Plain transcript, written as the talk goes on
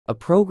A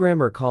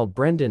programmer called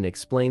Brendan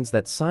explains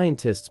that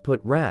scientists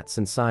put rats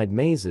inside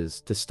mazes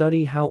to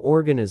study how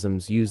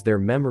organisms use their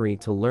memory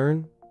to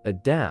learn,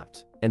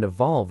 adapt, and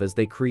evolve as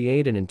they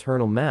create an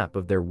internal map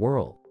of their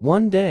world.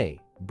 One day,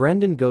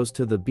 Brendan goes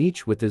to the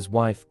beach with his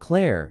wife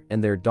Claire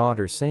and their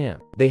daughter Sam.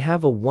 They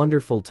have a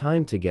wonderful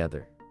time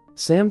together.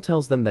 Sam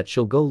tells them that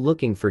she'll go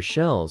looking for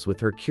shells with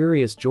her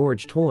Curious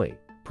George toy,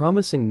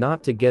 promising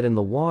not to get in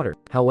the water.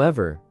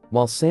 However,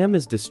 while Sam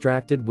is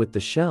distracted with the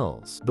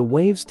shells, the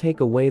waves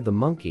take away the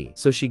monkey,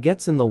 so she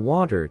gets in the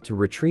water to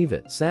retrieve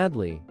it.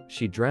 Sadly,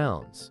 she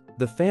drowns.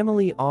 The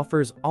family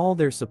offers all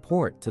their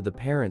support to the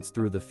parents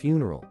through the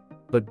funeral,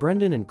 but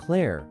Brendan and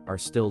Claire are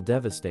still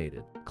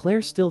devastated.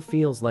 Claire still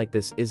feels like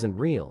this isn't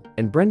real,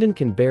 and Brendan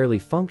can barely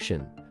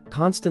function,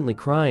 constantly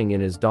crying in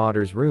his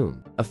daughter's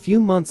room. A few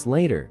months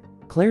later,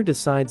 Claire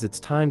decides it's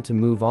time to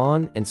move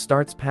on and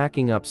starts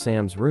packing up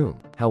Sam's room.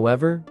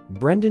 However,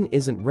 Brendan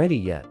isn't ready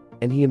yet,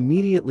 and he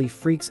immediately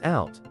freaks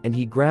out, and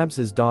he grabs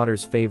his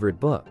daughter's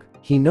favorite book.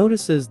 He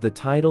notices the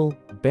title,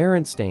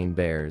 Berenstain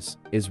Bears,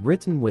 is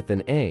written with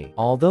an A,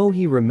 although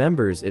he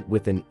remembers it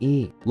with an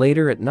E.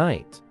 Later at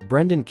night,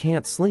 Brendan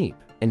can't sleep,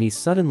 and he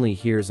suddenly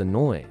hears a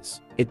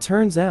noise. It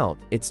turns out,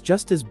 it's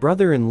just his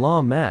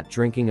brother-in-law Matt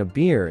drinking a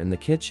beer in the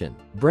kitchen.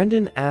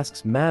 Brendan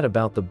asks Matt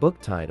about the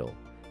book title,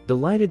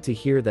 delighted to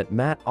hear that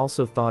Matt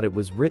also thought it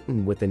was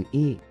written with an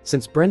E.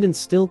 Since Brendan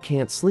still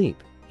can't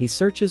sleep, he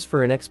searches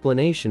for an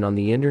explanation on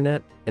the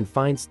internet and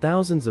finds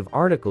thousands of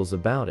articles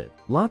about it.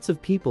 Lots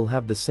of people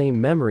have the same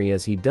memory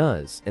as he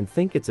does and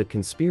think it's a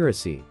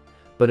conspiracy,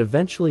 but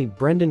eventually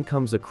Brendan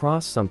comes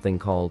across something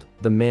called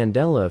the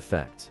Mandela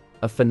effect,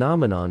 a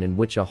phenomenon in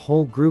which a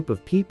whole group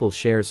of people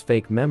shares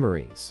fake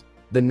memories.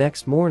 The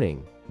next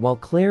morning, while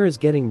Claire is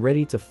getting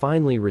ready to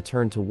finally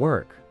return to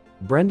work,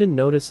 Brendan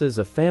notices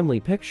a family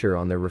picture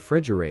on their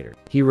refrigerator.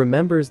 He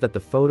remembers that the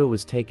photo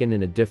was taken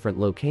in a different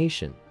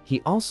location.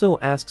 He also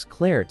asks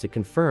Claire to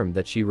confirm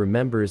that she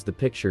remembers the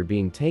picture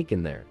being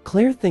taken there.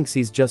 Claire thinks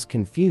he's just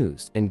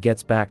confused and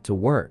gets back to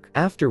work.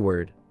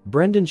 Afterward,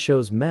 Brendan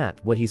shows Matt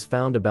what he's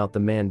found about the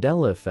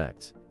Mandela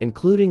effect,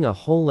 including a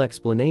whole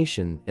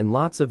explanation and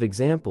lots of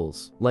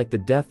examples, like the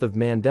death of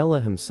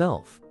Mandela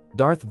himself,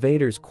 Darth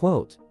Vader's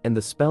quote, and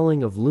the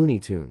spelling of Looney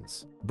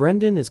Tunes.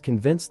 Brendan is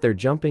convinced they're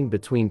jumping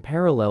between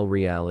parallel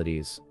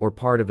realities or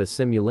part of a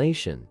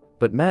simulation,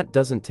 but Matt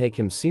doesn't take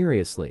him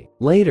seriously.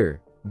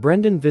 Later,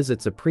 Brendan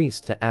visits a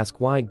priest to ask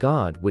why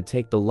God would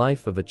take the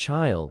life of a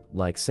child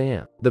like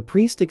Sam. The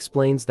priest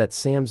explains that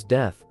Sam's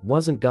death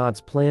wasn't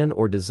God's plan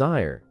or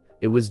desire,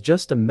 it was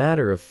just a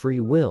matter of free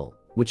will,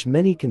 which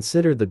many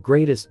consider the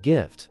greatest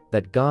gift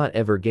that God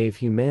ever gave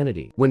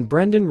humanity. When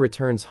Brendan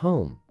returns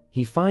home,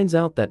 he finds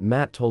out that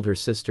Matt told her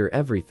sister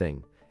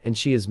everything, and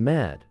she is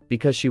mad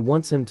because she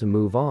wants him to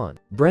move on.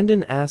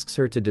 Brendan asks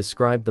her to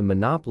describe the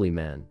Monopoly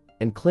Man,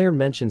 and Claire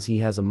mentions he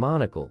has a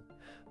monocle.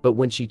 But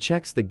when she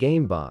checks the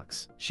game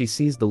box, she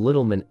sees the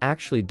little man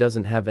actually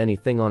doesn't have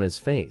anything on his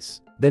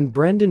face. Then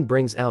Brendan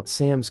brings out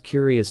Sam's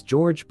Curious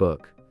George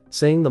book,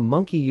 saying the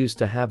monkey used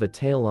to have a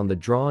tail on the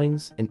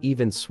drawings and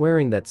even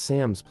swearing that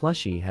Sam's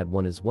plushie had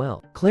one as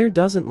well. Claire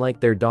doesn't like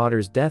their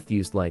daughter's death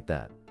used like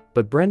that,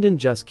 but Brendan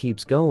just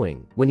keeps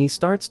going. When he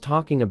starts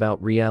talking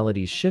about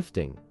realities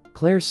shifting,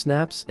 Claire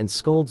snaps and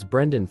scolds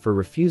Brendan for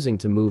refusing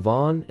to move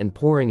on and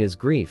pouring his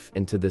grief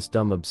into this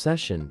dumb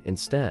obsession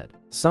instead.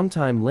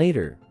 Sometime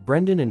later,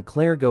 Brendan and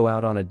Claire go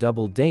out on a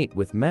double date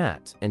with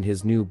Matt and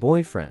his new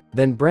boyfriend.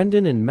 Then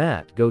Brendan and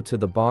Matt go to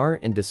the bar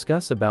and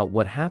discuss about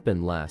what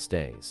happened last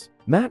days.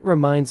 Matt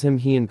reminds him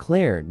he and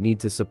Claire need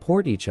to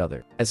support each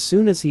other. As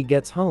soon as he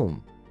gets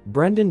home,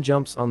 Brendan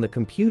jumps on the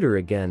computer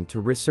again to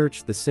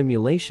research the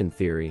simulation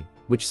theory,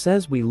 which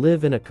says we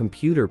live in a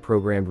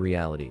computer-programmed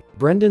reality.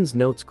 Brendan's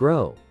notes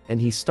grow, and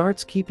he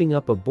starts keeping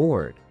up a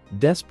board,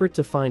 desperate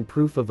to find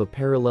proof of a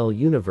parallel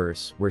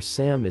universe where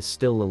Sam is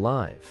still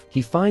alive.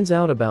 He finds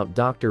out about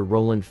Dr.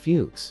 Roland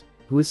Fuchs,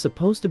 who is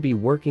supposed to be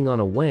working on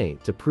a way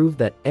to prove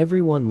that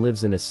everyone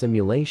lives in a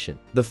simulation.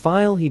 The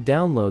file he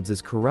downloads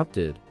is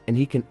corrupted, and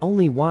he can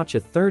only watch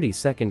a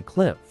 30-second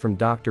clip from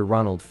Dr.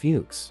 Ronald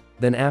Fuchs.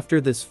 Then after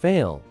this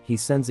fail, he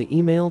sends an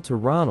email to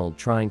Ronald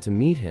trying to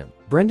meet him.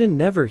 Brendan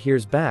never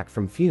hears back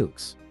from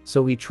Fuchs,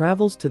 so he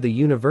travels to the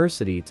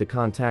university to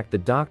contact the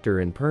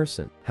doctor in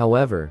person.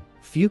 However,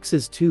 Fuchs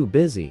is too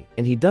busy,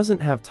 and he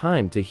doesn't have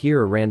time to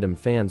hear a random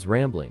fan's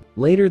rambling.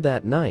 Later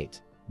that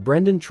night,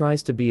 Brendan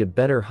tries to be a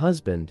better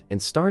husband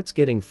and starts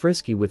getting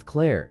frisky with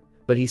Claire,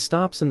 but he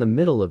stops in the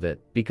middle of it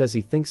because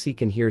he thinks he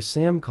can hear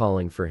Sam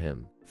calling for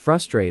him.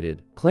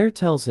 Frustrated, Claire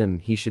tells him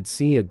he should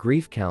see a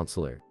grief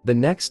counselor. The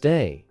next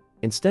day,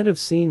 instead of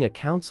seeing a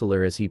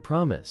counselor as he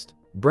promised,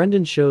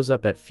 Brendan shows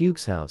up at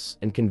Fuchs' house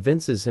and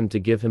convinces him to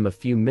give him a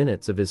few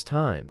minutes of his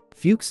time.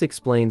 Fuchs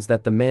explains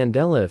that the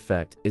Mandela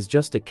effect is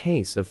just a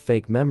case of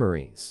fake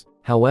memories.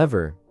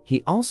 However,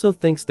 he also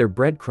thinks they're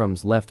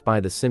breadcrumbs left by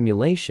the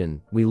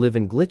simulation we live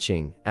in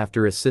glitching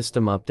after a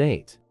system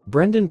update.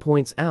 Brendan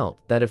points out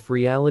that if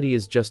reality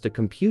is just a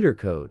computer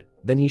code,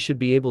 then he should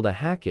be able to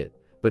hack it,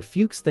 but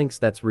Fuchs thinks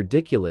that's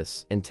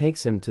ridiculous and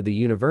takes him to the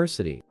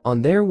university.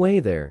 On their way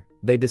there,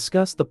 They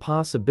discuss the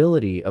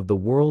possibility of the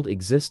world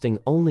existing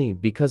only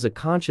because a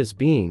conscious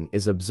being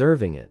is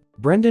observing it.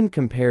 Brendan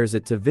compares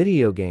it to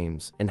video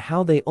games and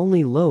how they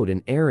only load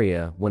an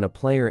area when a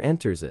player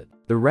enters it.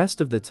 The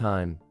rest of the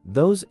time,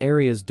 those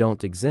areas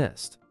don't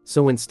exist.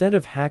 So instead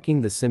of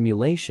hacking the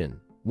simulation,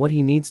 what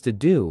he needs to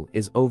do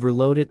is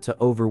overload it to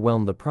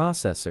overwhelm the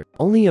processor.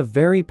 Only a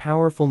very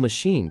powerful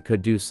machine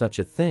could do such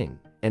a thing,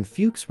 and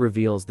Fuchs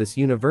reveals this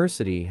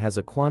university has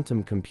a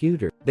quantum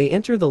computer. They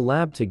enter the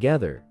lab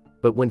together,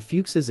 but when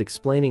Fuchs is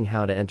explaining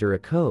how to enter a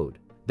code,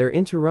 they're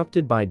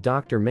interrupted by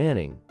Dr.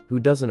 Manning, who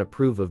doesn't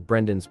approve of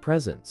Brendan's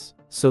presence.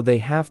 So they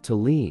have to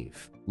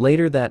leave.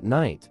 Later that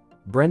night,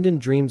 Brendan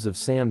dreams of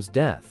Sam's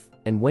death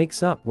and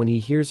wakes up when he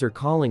hears her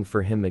calling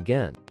for him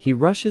again. He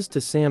rushes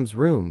to Sam's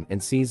room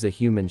and sees a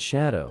human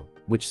shadow,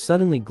 which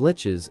suddenly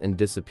glitches and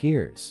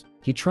disappears.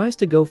 He tries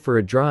to go for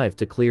a drive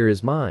to clear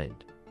his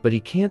mind, but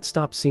he can't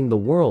stop seeing the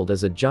world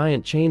as a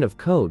giant chain of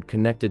code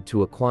connected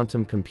to a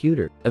quantum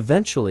computer.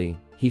 Eventually,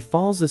 he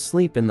falls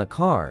asleep in the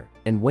car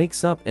and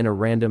wakes up in a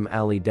random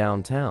alley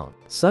downtown.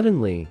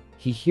 Suddenly,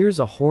 he hears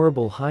a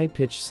horrible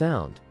high-pitched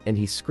sound, and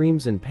he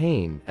screams in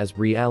pain as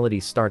reality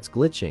starts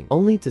glitching,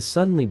 only to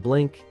suddenly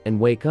blink and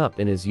wake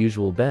up in his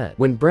usual bed.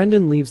 When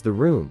Brendan leaves the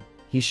room,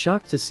 he's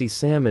shocked to see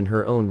Sam in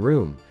her own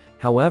room.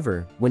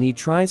 However, when he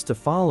tries to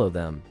follow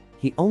them,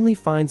 he only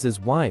finds his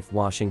wife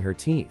washing her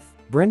teeth.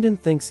 Brendan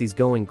thinks he's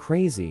going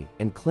crazy,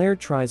 and Claire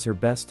tries her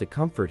best to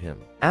comfort him.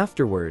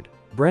 Afterward,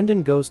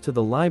 Brendan goes to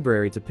the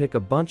library to pick a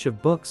bunch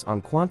of books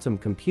on quantum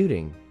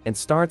computing and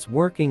starts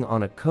working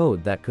on a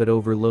code that could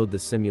overload the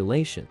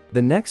simulation.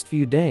 The next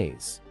few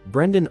days,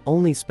 Brendan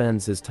only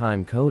spends his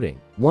time coding.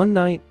 One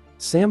night,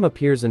 Sam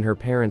appears in her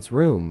parents'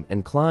 room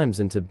and climbs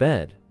into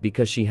bed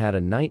because she had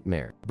a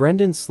nightmare.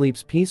 Brendan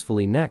sleeps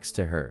peacefully next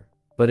to her,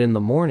 but in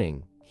the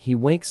morning, he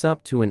wakes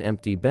up to an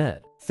empty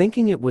bed.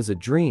 Thinking it was a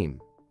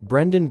dream,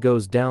 Brendan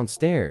goes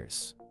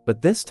downstairs,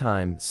 but this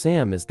time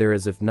Sam is there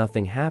as if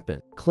nothing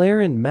happened.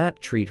 Claire and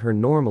Matt treat her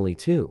normally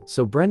too,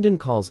 so Brendan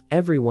calls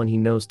everyone he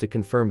knows to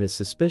confirm his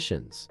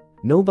suspicions.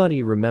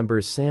 Nobody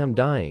remembers Sam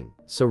dying,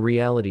 so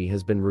reality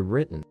has been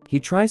rewritten.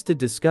 He tries to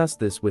discuss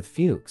this with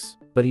Fuchs,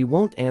 but he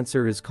won't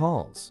answer his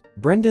calls.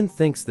 Brendan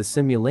thinks the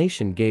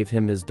simulation gave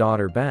him his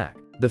daughter back.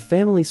 The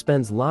family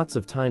spends lots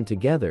of time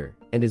together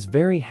and is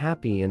very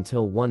happy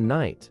until one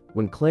night,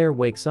 when Claire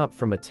wakes up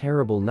from a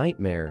terrible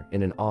nightmare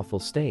in an awful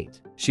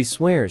state. She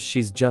swears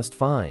she's just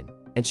fine,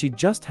 and she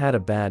just had a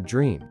bad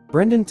dream.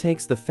 Brendan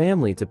takes the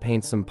family to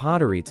paint some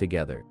pottery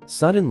together.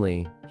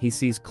 Suddenly, he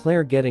sees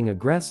Claire getting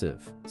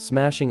aggressive,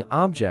 smashing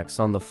objects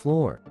on the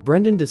floor.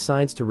 Brendan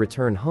decides to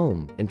return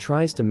home and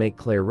tries to make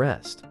Claire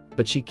rest,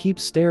 but she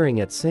keeps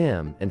staring at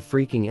Sam and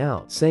freaking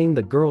out, saying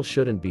the girl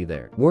shouldn't be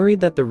there.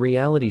 Worried that the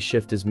reality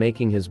shift is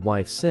making his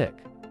wife sick,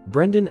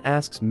 Brendan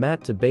asks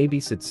Matt to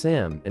babysit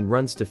Sam and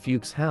runs to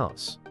Fuchs'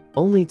 house,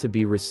 only to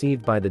be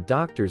received by the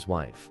doctor's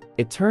wife.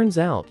 It turns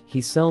out he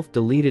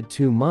self-deleted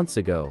 2 months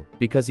ago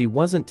because he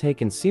wasn't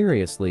taken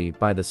seriously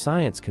by the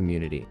science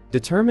community.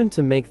 Determined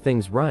to make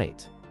things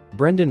right,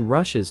 Brendan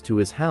rushes to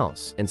his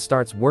house and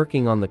starts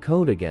working on the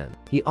code again.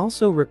 He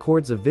also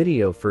records a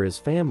video for his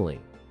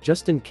family,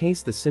 just in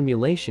case the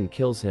simulation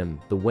kills him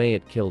the way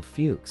it killed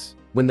Fuchs.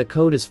 When the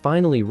code is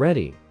finally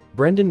ready,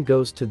 Brendan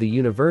goes to the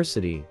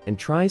university and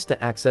tries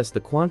to access the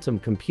quantum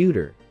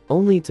computer,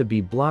 only to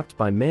be blocked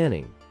by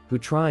Manning, who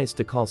tries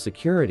to call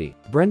security.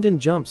 Brendan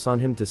jumps on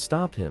him to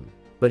stop him,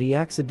 but he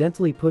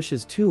accidentally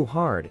pushes too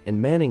hard and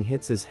Manning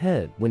hits his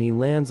head when he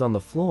lands on the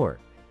floor,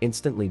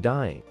 instantly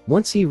dying.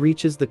 Once he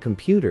reaches the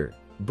computer,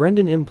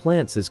 Brendan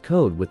implants his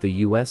code with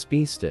the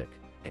USB stick,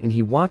 and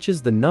he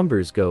watches the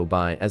numbers go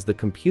by as the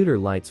computer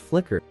lights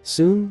flicker.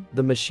 Soon,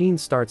 the machine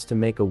starts to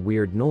make a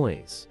weird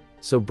noise,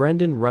 so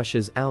Brendan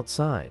rushes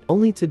outside,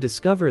 only to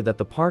discover that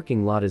the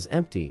parking lot is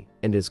empty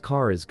and his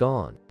car is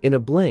gone. In a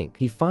blink,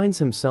 he finds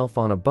himself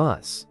on a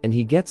bus, and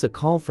he gets a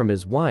call from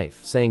his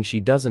wife saying she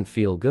doesn't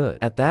feel good.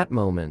 At that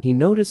moment, he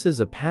notices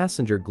a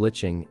passenger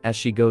glitching as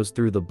she goes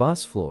through the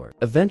bus floor.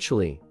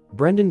 Eventually,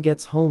 Brendan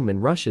gets home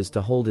and rushes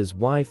to hold his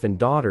wife and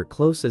daughter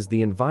close as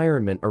the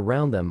environment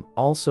around them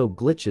also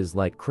glitches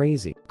like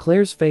crazy.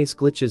 Claire's face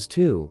glitches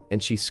too,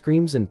 and she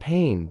screams in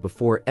pain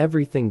before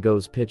everything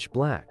goes pitch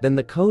black. Then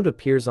the code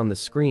appears on the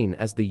screen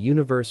as the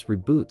universe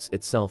reboots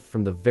itself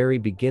from the very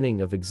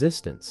beginning of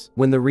existence.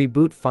 When the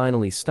reboot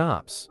finally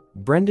stops,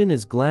 Brendan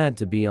is glad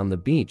to be on the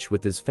beach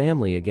with his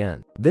family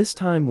again. This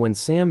time when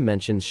Sam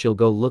mentions she'll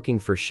go looking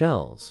for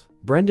shells,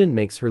 Brendan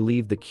makes her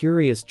leave the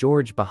curious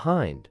George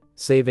behind,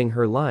 saving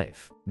her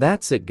life.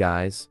 That's it,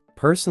 guys.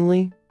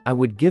 Personally, I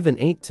would give an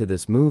 8 to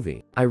this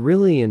movie. I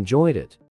really enjoyed it.